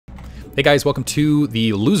Hey guys, welcome to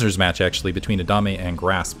the losers match actually between Adame and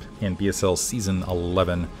Grasp in BSL Season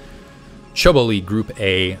 11. ChoboLeague Group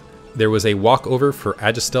A. There was a walkover for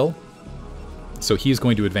Agistel, so he is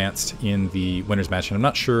going to advance in the winners match, and I'm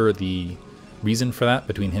not sure the reason for that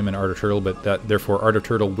between him and Art of Turtle, but therefore Art of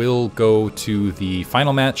Turtle will go to the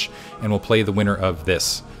final match and will play the winner of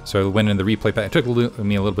this. So I went in the replay pack. It took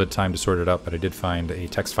me a little bit of time to sort it out, but I did find a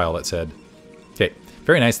text file that said, okay,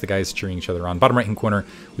 very nice, the guys cheering each other on. Bottom right hand corner,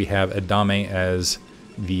 we have Adame as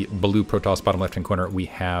the blue Protoss. Bottom left hand corner, we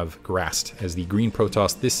have Grast as the green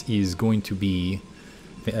Protoss. This is going to be,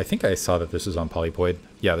 I think I saw that this is on Polypoid.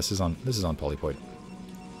 Yeah, this is on Polypoid.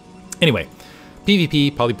 Anyway,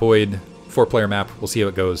 PvP, Polypoid, 4-player map. We'll see how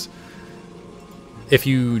it goes. If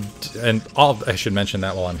you, I should mention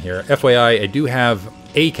that while I'm here. FYI, I do have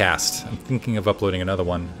a cast. I'm thinking of uploading another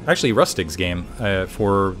one. Actually, Rustig's game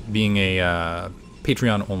for being a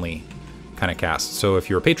Patreon-only kind of cast. So if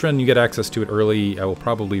you're a patron, you get access to it early. I will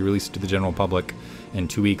probably release it to the general public in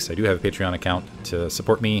 2 weeks. I do have a Patreon account to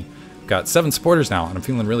support me. I've got 7 supporters now, and I'm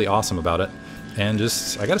feeling really awesome about it. And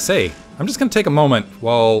I gotta say, I'm just gonna take a moment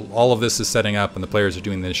while all of this is setting up and the players are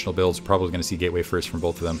doing the initial builds. We're probably gonna see Gateway first from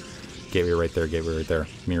both of them. Gateway right there,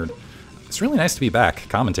 mirrored. It's really nice to be back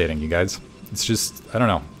commentating, you guys. It's just, I don't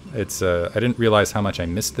know. It's I didn't realize how much I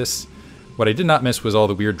missed this. What I did not miss was all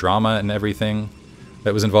the weird drama and everything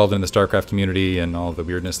that was involved in the StarCraft community and all the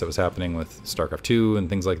weirdness that was happening with StarCraft 2 and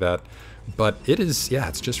things like that. But it is, yeah,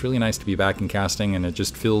 it's just really nice to be back in casting, and it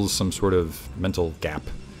just fills some sort of mental gap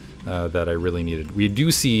that I really needed. We do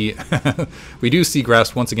see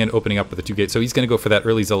Grasp once again opening up with the 2 gates, so he's going to go for that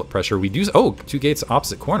early zealot pressure. We do, 2 gates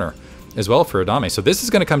opposite corner as well for Adame. So this is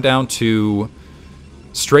going to come down to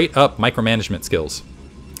straight up micromanagement skills.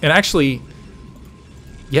 And actually,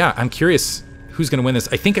 yeah, I'm curious who's going to win this.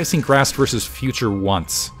 I think I've seen Grasp versus Future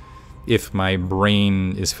once, if my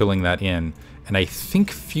brain is filling that in. And I think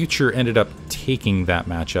Future ended up taking that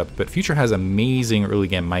matchup, but Future has amazing early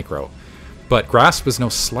game micro. But Grasp was no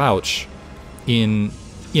slouch in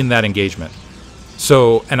that engagement.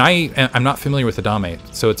 So, and I'm not familiar with Adame,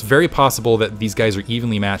 so it's very possible that these guys are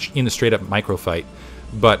evenly matched in the straight up micro fight.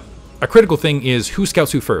 But a critical thing is who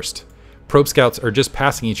scouts who first. Probe scouts are just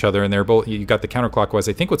passing each other, and they're both, you got the counterclockwise.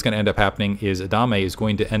 I think what's going to end up happening is Adame is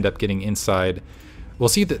going to end up getting inside. We'll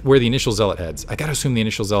see where the initial zealot heads. I gotta assume the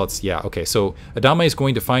initial zealots, yeah, okay. So Adame is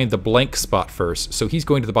going to find the blank spot first, so he's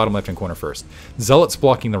going to the bottom left hand corner first. Zealot's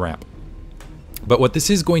blocking the ramp. But what this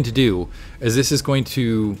is going to do is this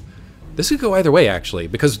could go either way actually,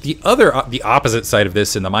 because the opposite side of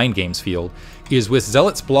this in the mind games field is with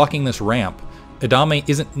zealots blocking this ramp, Adame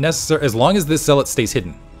isn't necessary, as long as this zealot stays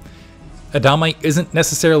hidden, Adame isn't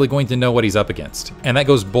necessarily going to know what he's up against, and that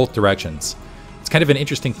goes both directions. It's kind of an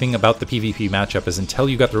interesting thing about the PvP matchup is until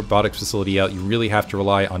you got the robotics facility out, you really have to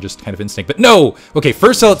rely on just kind of instinct. But no! Okay,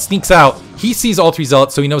 first zealot sneaks out, he sees all 3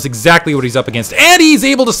 zealots, so he knows exactly what he's up against, and he's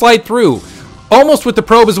able to slide through! Almost with the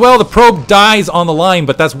probe as well. The probe dies on the line,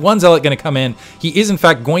 but that's 1 zealot going to come in. He is, in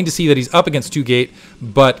fact, going to see that he's up against 2 gate,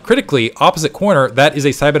 but critically, opposite corner, that is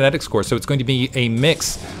a cybernetics core, so it's going to be a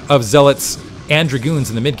mix of zealots and dragoons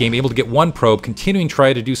in the mid game, able to get 1 probe, continuing to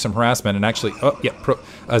try to do some harassment, and actually, oh, yeah,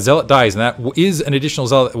 a zealot dies, and that is an additional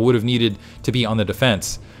zealot that would have needed to be on the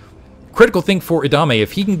defense. Critical thing for Adame,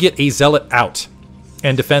 if he can get a zealot out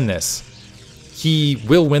and defend this, he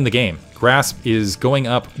will win the game. Grasp is going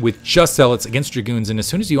up with just zealots against dragoons, and as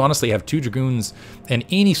soon as you honestly have 2 dragoons and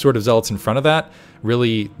any sort of zealots in front of that,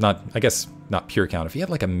 really not, I guess, not pure count. If you had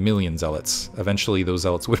like 1,000,000 zealots, eventually those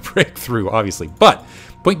zealots would break through, obviously. But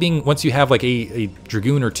point being, once you have like a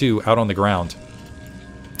dragoon or 2 out on the ground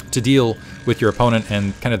to deal with your opponent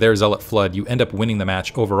and kind of their zealot flood, you end up winning the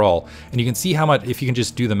match overall. And you can see how much, if you can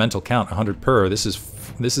just do the mental count, 100 per, this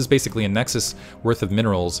is basically a nexus worth of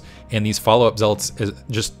minerals, and these follow-up zealots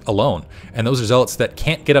just alone. And those are zealots that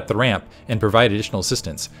can't get up the ramp and provide additional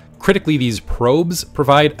assistance. Critically, these probes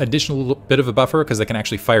provide additional bit of a buffer because they can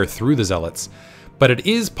actually fire through the zealots. But it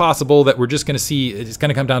is possible that we're just going to see, it's going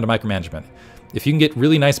to come down to micromanagement. If you can get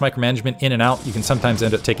really nice micromanagement in and out, you can sometimes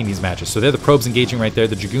end up taking these matches. So they're the probes engaging right there.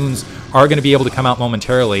 The dragoons are going to be able to come out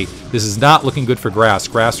momentarily. This is not looking good for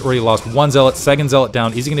Grasp. Grasp already lost 1 zealot, 2nd zealot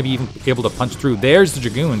down. Is he going to be even able to punch through? There's the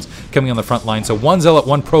dragoons coming on the front line. So 1 zealot,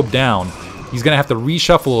 1 probe down. He's going to have to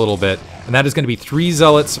reshuffle a little bit, and that is going to be 3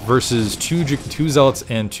 zealots versus 2 zealots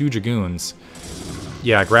and 2 dragoons.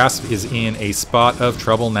 Yeah, Grasp is in a spot of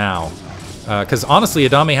trouble now. Because honestly,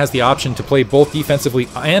 Adame has the option to play both defensively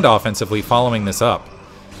and offensively following this up.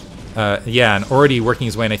 Yeah, and already working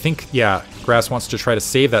his way, and I think, yeah, Grasp wants to try to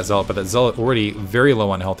save that zealot, but that zealot already very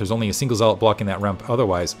low on health. There's only a single zealot blocking that ramp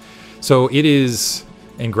otherwise. So it is,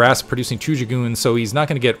 and Grasp producing 2 Dragoons, so he's not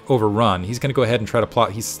going to get overrun. He's going to go ahead and try to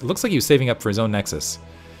plot. Looks like he was saving up for his own Nexus.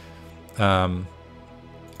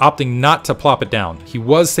 Opting not to plop it down. He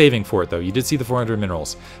was saving for it, though. You did see the 400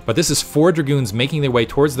 minerals. But this is 4 Dragoons making their way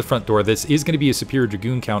towards the front door. This is going to be a superior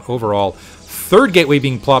Dragoon count overall. 3rd gateway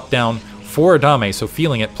being plopped down for Adame, so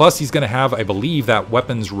feeling it. Plus, he's going to have, I believe, that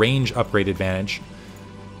weapons range upgrade advantage,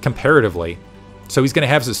 comparatively. So he's going to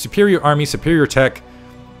have a superior army, superior tech.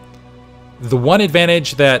 The one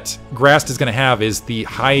advantage that Grast is going to have is the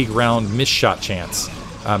high ground misshot chance.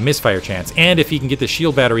 Misfire chance, and if he can get the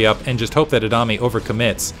shield battery up and just hope that Adame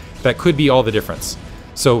overcommits, that could be all the difference.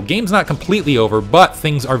 So game's not completely over, but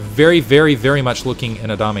things are very, very, very much looking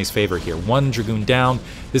in Adame's favor here. 1 Dragoon down.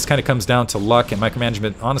 This kind of comes down to luck and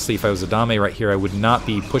micromanagement. Honestly, if I was Adame right here, I would not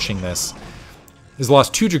be pushing this. He's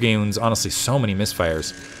lost 2 Dragoons, honestly, so many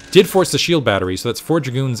misfires. Did force the shield battery, so that's 4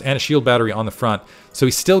 Dragoons and a shield battery on the front. So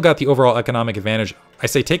he's still got the overall economic advantage. I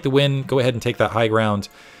say take the win, go ahead and take that high ground.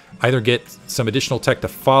 Either get some additional tech to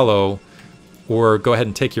follow, or go ahead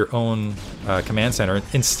and take your own command center.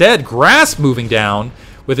 Instead, Grasp moving down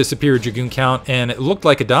with a superior Dragoon count, and it looked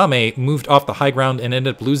like Adame moved off the high ground and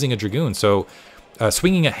ended up losing a Dragoon. So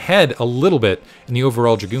swinging ahead a little bit in the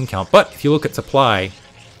overall Dragoon count. But if you look at supply,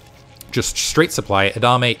 just straight supply,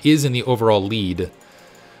 Adame is in the overall lead.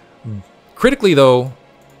 Critically, though,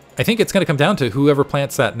 I think it's going to come down to whoever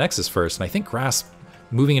plants that Nexus first. And I think Grasp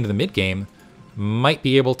moving into the mid-game might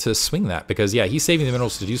be able to swing that, because yeah, he's saving the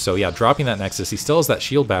minerals to do so. Yeah, dropping that Nexus, he still has that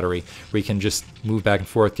shield battery where he can just move back and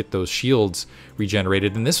forth, get those shields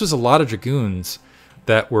regenerated. And this was a lot of Dragoons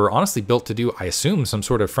that were honestly built to do, I assume, some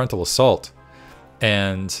sort of frontal assault,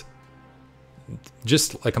 and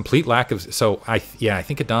just a complete lack of. So I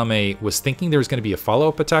think Adame was thinking there was going to be a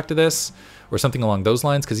follow-up attack to this or something along those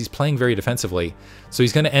lines, because he's playing very defensively. So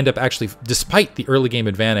he's going to end up actually, despite the early game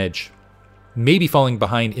advantage, maybe falling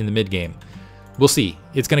behind in the mid game. We'll see.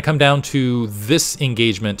 It's going to come down to this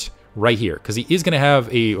engagement right here, because he is going to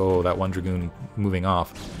have a... Oh, that 1 Dragoon moving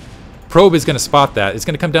off. Probe is going to spot that. It's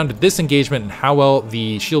going to come down to this engagement and how well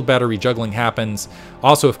the shield battery juggling happens.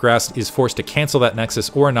 Also, if Grass is forced to cancel that Nexus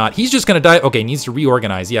or not. He's just going to die. Okay, needs to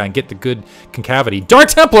reorganize. Yeah, and get the good concavity. Dark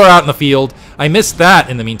Templar out in the field. I missed that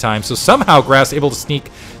in the meantime. So somehow Grass able to sneak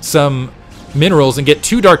some minerals and get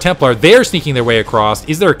 2 Dark Templar. They're sneaking their way across.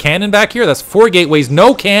 Is there a cannon back here? That's 4 gateways.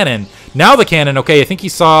 No cannon. Now the cannon. Okay, I think he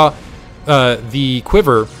saw the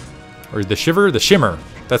quiver, or the shiver, the shimmer.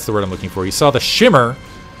 That's the word I'm looking for. He saw the shimmer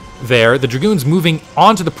there. The Dragoons moving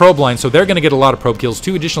onto the probe line, so they're going to get a lot of probe kills.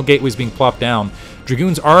 2 additional gateways being plopped down.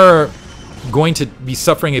 Dragoons are going to be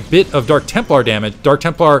suffering a bit of Dark Templar damage. Dark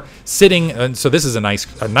Templar sitting, and so this is a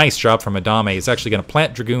nice job from Adame. He's actually going to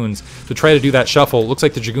plant Dragoons to try to do that shuffle. Looks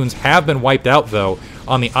like the Dragoons have been wiped out, though,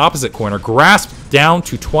 on the opposite corner. Grasp down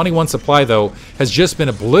to 21 supply, though, has just been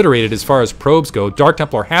obliterated as far as probes go. Dark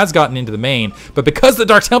Templar has gotten into the main, but because the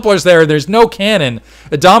Dark Templar's there, there's no cannon.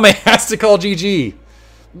 Adame has to call GG.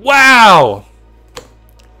 Wow!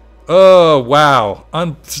 Oh, wow.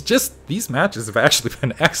 Just these matches have actually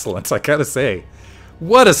been excellent, I gotta say.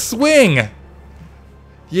 What a swing!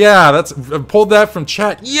 Yeah, I pulled that from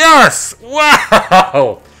chat. Yes!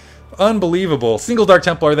 Wow! Unbelievable. Single Dark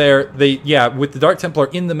Templar there. Yeah, with the Dark Templar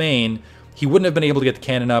in the main, he wouldn't have been able to get the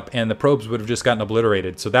cannon up, and the probes would have just gotten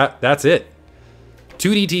obliterated. So that's it.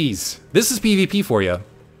 2 DTs. This is PvP for you.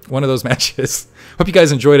 One of those matches. Hope you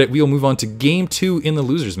guys enjoyed it. We'll move on to Game 2 in the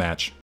losers match.